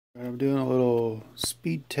I'm doing a little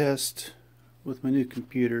speed test with my new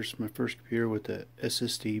computer. It's my first computer with the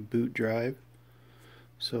SSD boot drive.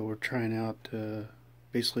 So we're trying out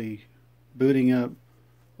basically booting up,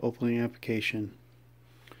 opening an application,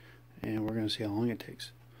 and we're going to see how long it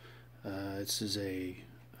takes. This is a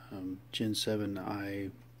Gen 7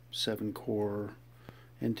 i7 core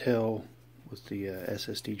Intel with the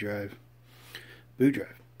SSD drive, boot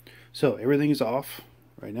drive. So everything is off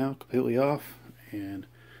right now, completely off, and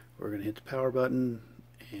we're going to hit the power button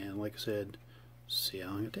and, like I said, see how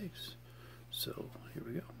long it takes. So here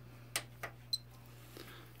we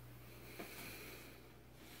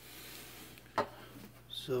go.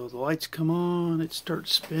 So the lights come on, it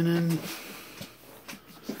starts spinning.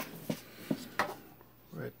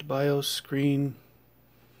 We're at the BIOS screen.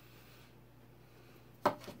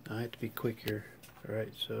 I have to be quick here.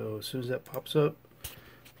 Alright, so as soon as that pops up,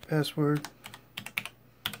 password,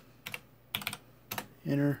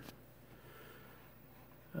 enter.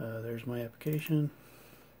 There's my application.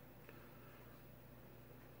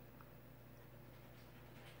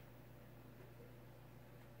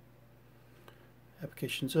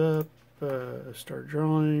 Application's up. Start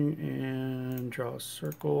drawing and draw a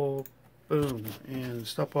circle. Boom. And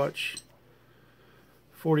stopwatch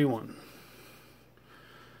 41.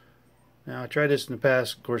 Now I tried this in the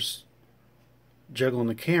past, of course, juggling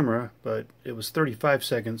the camera, but it was 35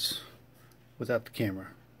 seconds without the camera.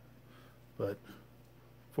 But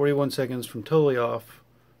 41 seconds from totally off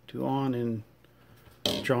to on in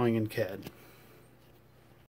drawing in CAD.